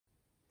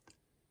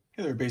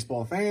Hey there,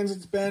 baseball fans,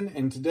 it's Ben,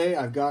 and today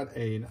I've got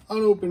an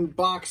unopened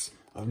box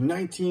of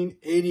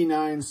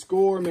 1989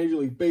 Score Major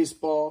League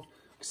Baseball.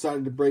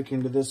 Excited to break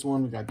into this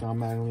one. We got Don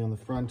Mattingly on the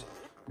front,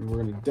 and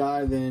we're going to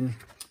dive in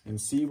and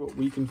see what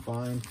we can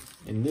find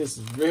in this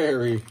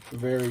very,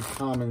 very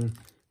common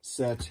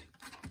set,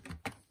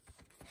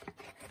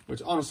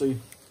 which honestly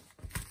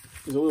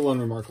is a little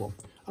unremarkable.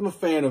 I'm a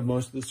fan of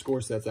most of the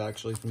Score sets,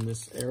 actually, from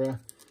this era,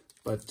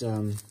 but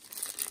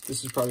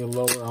this is probably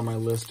lower on my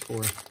list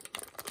for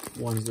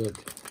ones that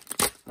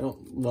I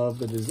don't love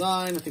the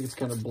design. I think it's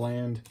kind of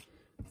bland.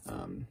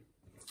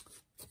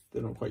 They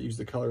don't quite use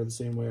the color the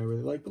same way I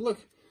really like. But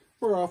look,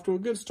 we're off to a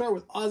good start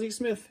with Ozzie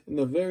Smith in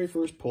the very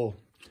first pull.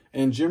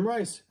 And Jim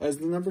Rice as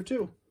the number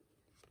 2.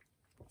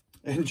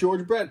 And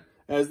George Brett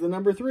as the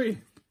number 3.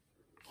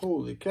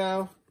 Holy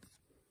cow.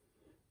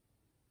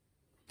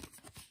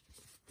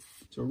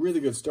 So a really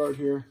good start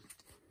here.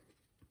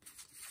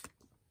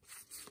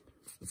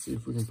 Let's see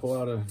if we can pull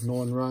out a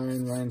Nolan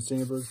Ryan, Ryan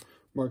Sandberg,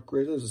 Mark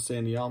Grace. There's a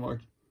Sandy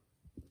Alomar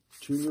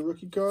Jr.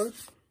 rookie card,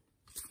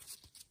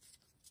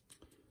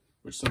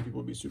 which some people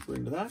would be super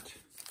into that.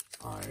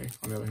 I,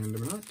 on the other hand,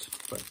 am not,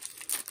 but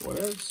what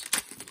else?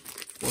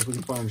 Or if we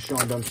can find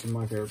Sean Dunston,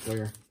 my favorite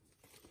player.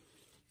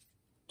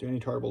 Danny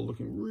Tarble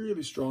looking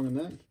really strong in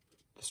that.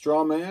 The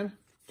Straw Man,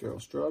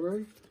 Darryl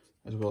Strawberry,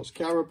 as well as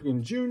Cal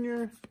Ripken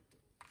Jr.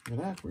 Look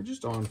at that, we're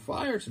just on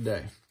fire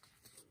today.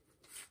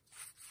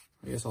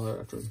 I guess I'll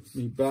have to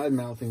be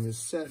bad-mouthing this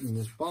set in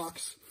this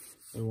box.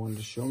 They wanted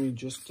to show me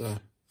just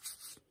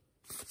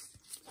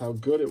how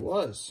good it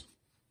was.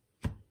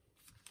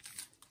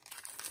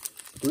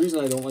 The reason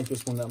I don't like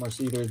this one that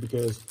much either is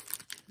because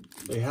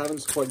they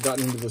haven't quite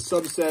gotten into the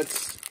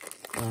subsets.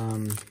 You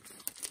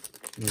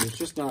know, there's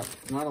just not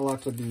a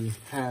lot to be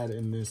had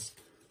in this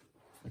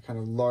kind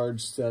of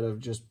large set of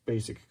just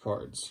basic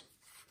cards.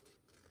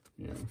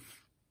 You know,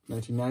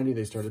 1990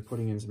 they started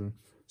putting in some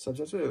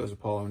subsets. There was a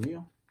Paul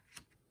O'Neill.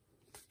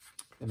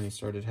 And they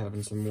started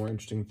having some more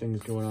interesting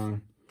things going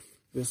on.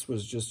 This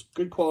was just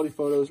good quality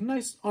photos.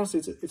 Nice, honestly,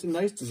 it's a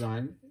nice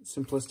design. It's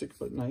simplistic,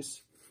 but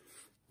nice.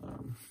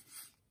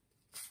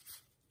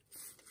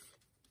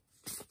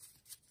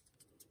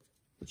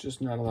 It's just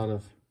not a lot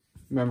of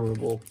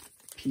memorable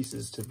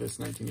pieces to this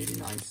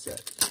 1989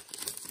 set.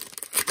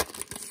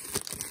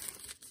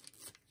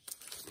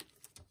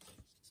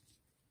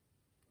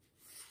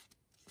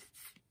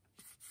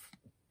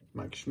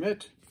 Mike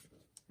Schmidt.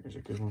 Here's a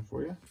good one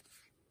for you.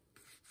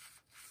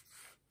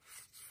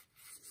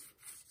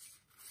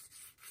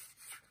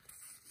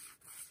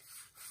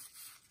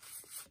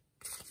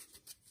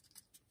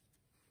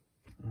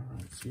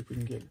 See if we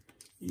can get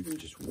even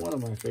just one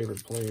of my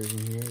favorite players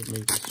in here. It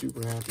makes me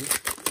super happy.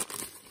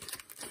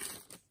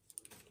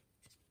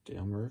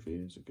 Dale Murphy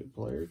is a good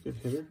player, good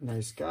hitter,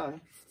 nice guy.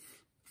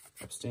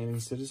 Upstanding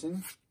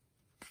citizen.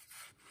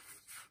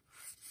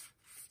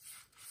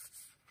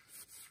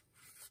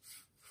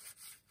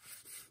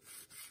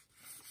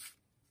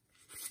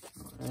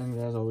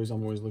 And as always,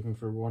 I'm always looking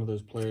for one of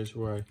those players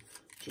who I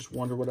just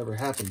wonder whatever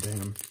happened to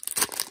him.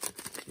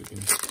 We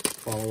can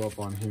follow up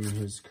on him and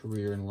his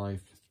career and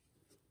life.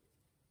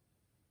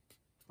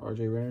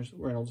 R.J.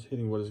 Reynolds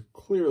hitting what is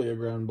clearly a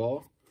ground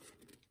ball.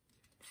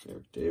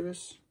 Derek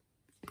Davis.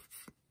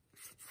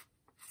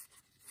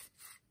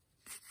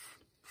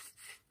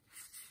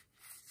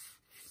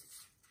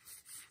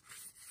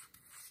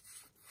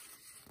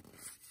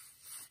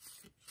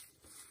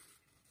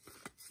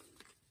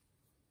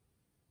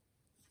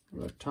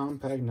 What about Tom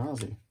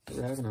Pagnozzi?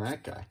 Whatever happened to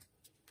that guy?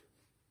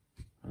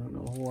 I don't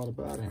know a whole lot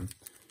about him.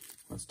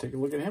 Let's take a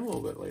look at him a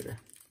little bit later.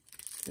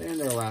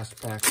 And our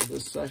last pack for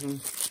this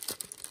session.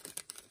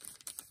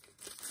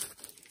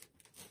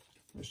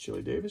 There's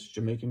Chili Davis,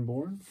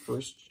 Jamaican-born,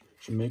 first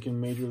Jamaican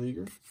major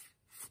leaguer.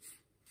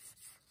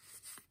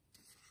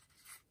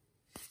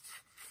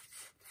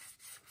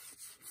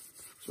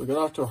 So we got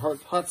off to a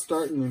hot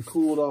start and then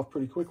cooled off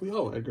pretty quickly.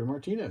 Oh, Edgar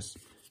Martinez,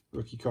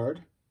 rookie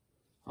card.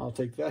 I'll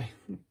take that.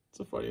 It's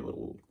a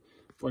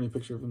funny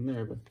picture of him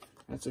there, but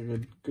that's a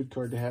good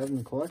card to have in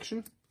the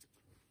collection.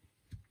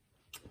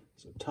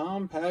 So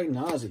Tom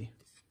Pagnozzi,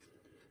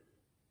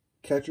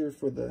 catcher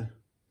for the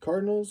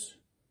Cardinals.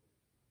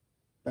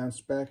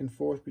 Bounced back and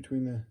forth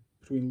between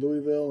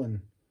Louisville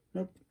and,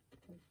 nope,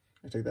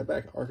 I take that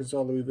back. Arkansas,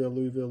 Louisville,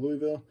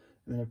 and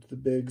then up to the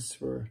Bigs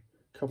for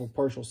a couple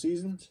partial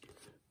seasons.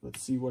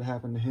 Let's see what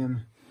happened to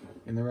him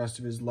in the rest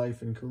of his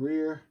life and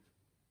career.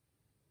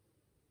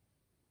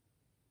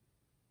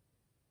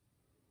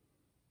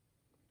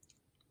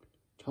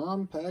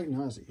 Tom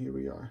Pagnozzi, here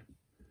we are.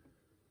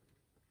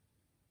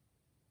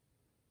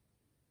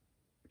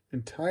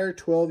 Entire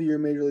 12-year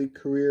Major League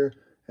career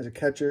as a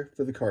catcher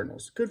for the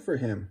Cardinals. Good for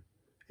him.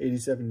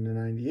 87 to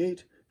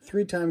 98,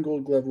 3-time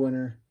Gold Glove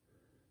winner,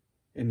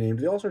 and named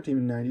the All-Star team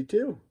in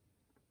 92.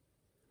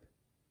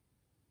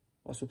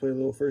 Also played a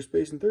little first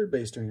base and third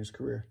base during his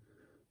career.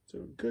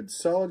 So good,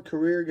 solid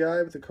career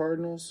guy with the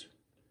Cardinals.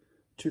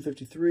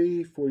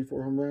 253,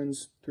 44 home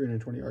runs,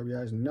 320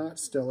 RBIs, not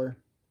stellar.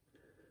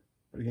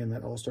 But again,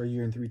 that All-Star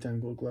year and 3-time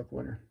Gold Glove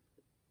winner.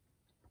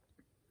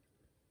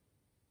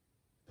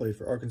 Played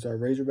for Arkansas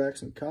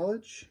Razorbacks in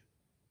college.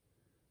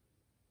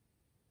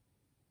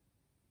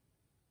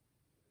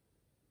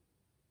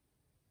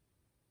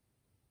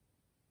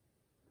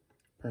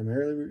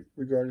 Primarily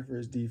regarded for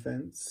his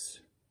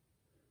defense.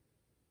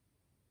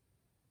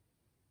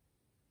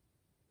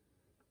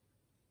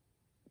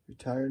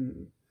 Retired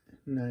in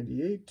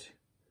 98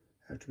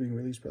 after being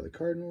released by the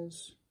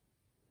Cardinals.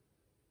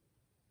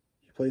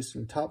 He placed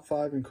in top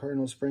 5 in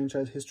Cardinals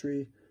franchise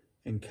history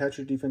in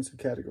catcher defensive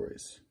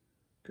categories.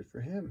 Good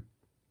for him.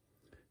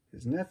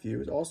 His nephew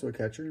is also a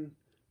catcher and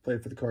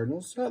played for the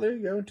Cardinals. Oh, there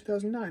you go, in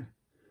 2009.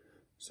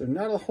 So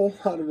not a whole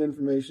lot of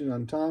information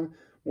on Tom.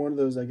 One of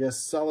those, I guess,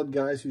 solid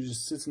guys who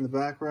just sits in the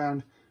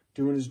background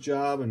doing his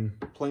job and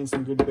playing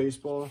some good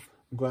baseball.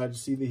 I'm glad to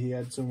see that he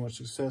had so much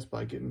success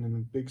by getting in the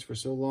bigs for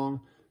so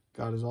long.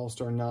 Got his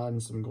all-star nod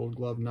and some gold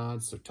glove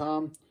nods. So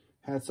Tom,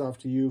 hats off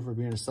to you for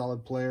being a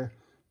solid player,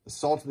 the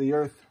salt of the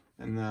earth,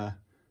 and the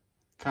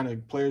kind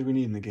of players we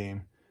need in the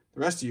game. The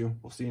rest of you,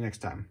 we'll see you next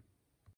time.